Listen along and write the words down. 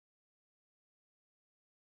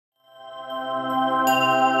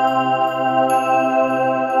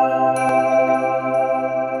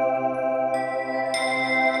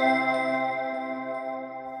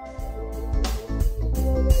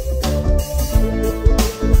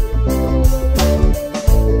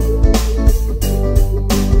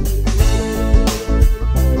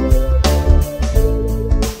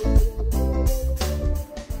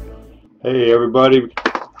everybody.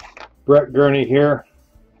 Brett Gurney here,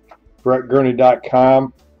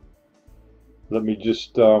 brettgurney.com. Let me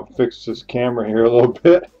just fix this camera here a little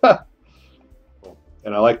bit.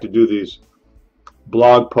 And I like to do these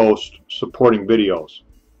blog posts supporting videos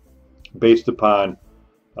based upon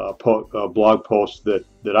blog posts that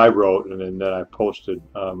I wrote and that I posted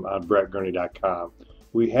on brettgurney.com.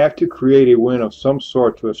 We have to create a win of some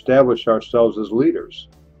sort to establish ourselves as leaders.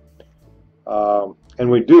 And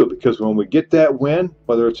we do, because when we get that win,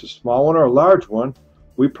 whether it's a small one or a large one,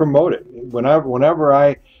 we promote it. Whenever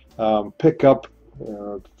I pick up,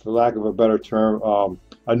 for lack of a better term,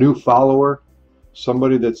 a new follower,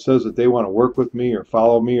 somebody that says that they want to work with me or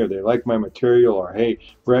follow me, or they like my material, or hey,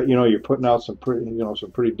 Brett, you're putting out some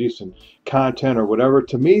pretty decent content or whatever.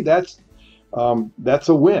 To me, that's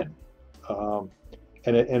a win, and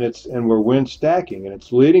we're win stacking, and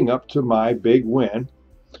it's leading up to my big win.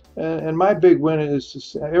 And my big win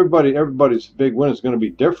is everybody's big win is going to be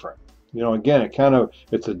different. Again,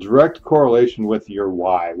 it's a direct correlation with your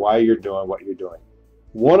why you're doing what you're doing.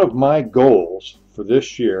 One of my goals for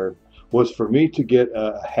this year was for me to get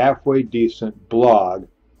a halfway decent blog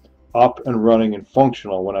up and running and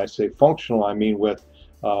functional. When I say functional, I mean with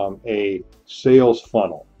a sales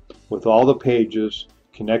funnel, with all the pages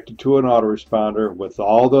connected to an autoresponder, with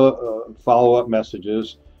all the follow-up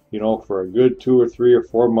messages, for a good 2 or 3 or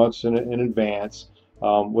 4 months in advance,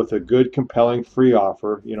 with a good compelling free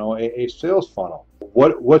offer, a sales funnel.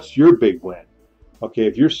 What's your big win? Okay,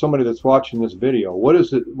 if you're somebody that's watching this video, what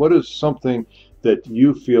is something that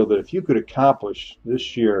you feel that if you could accomplish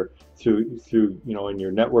this year through in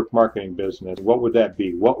your network marketing business, what would that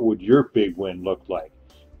be? What would your big win look like?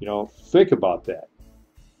 Think about that.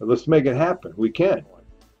 Let's make it happen. We can.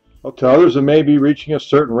 Well, to others, it may be reaching a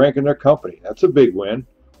certain rank in their company. That's a big win.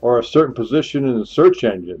 Or a certain position in the search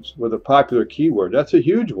engines with a popular keyword. That's a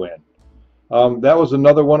huge win. That was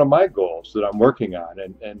another one of my goals that I'm working on,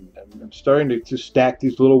 and I'm starting to stack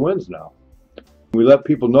these little wins now. We let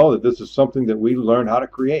people know that this is something that we learned how to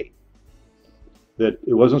create, that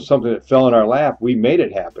it wasn't something that fell in our lap. We made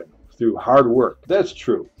it happen through hard work. That's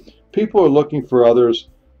true. People are looking for others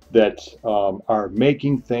that are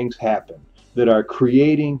making things happen, that are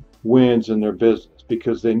creating wins in their business,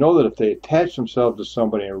 because they know that if they attach themselves to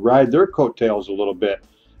somebody and ride their coattails a little bit,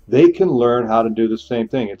 they can learn how to do the same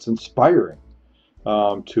thing. It's inspiring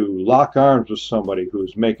to lock arms with somebody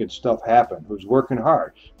who's making stuff happen, who's working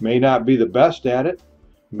hard. May not be the best at it,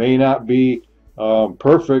 may not be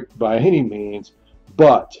perfect by any means,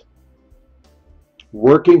 but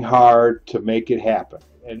working hard to make it happen.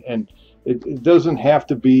 And it doesn't have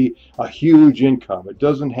to be a huge income. It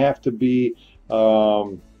doesn't have to be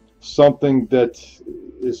something that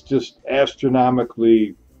is just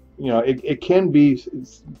astronomically, it can be,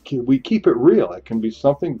 we keep it real. It can be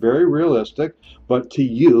something very realistic, but to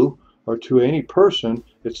you or to any person,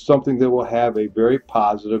 it's something that will have a very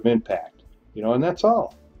positive impact, and that's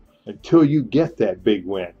all. Until you get that big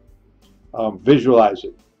win, visualize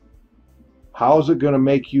it. How is it going to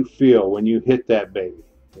make you feel when you hit that baby?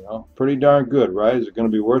 Pretty darn good, right? Is it going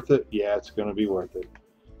to be worth it? Yeah, it's going to be worth it.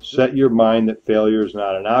 Set your mind that failure is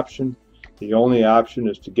not an option. The only option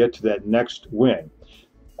is to get to that next win.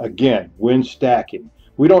 Again, win stacking.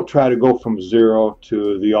 We don't try to go from 0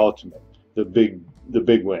 to the ultimate, the big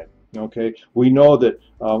win. Okay, we know that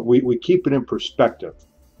we keep it in perspective.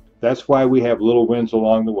 That's why we have little wins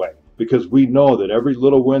along the way, because we know that every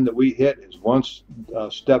little win that we hit is one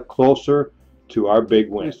step closer to our big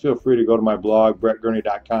win. Please feel free to go to my blog,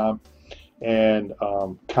 brettgurney.com, and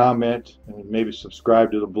comment and maybe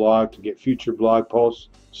subscribe to the blog to get future blog posts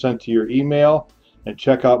sent to your email, and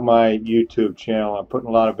check out my YouTube channel. I'm putting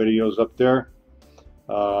a lot of videos up there.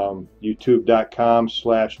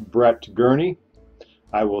 youtube.com/Brett Gurney.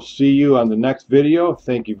 I will see you on the next video.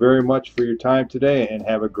 Thank you very much for your time today, and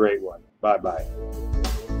have a great one. Bye-bye.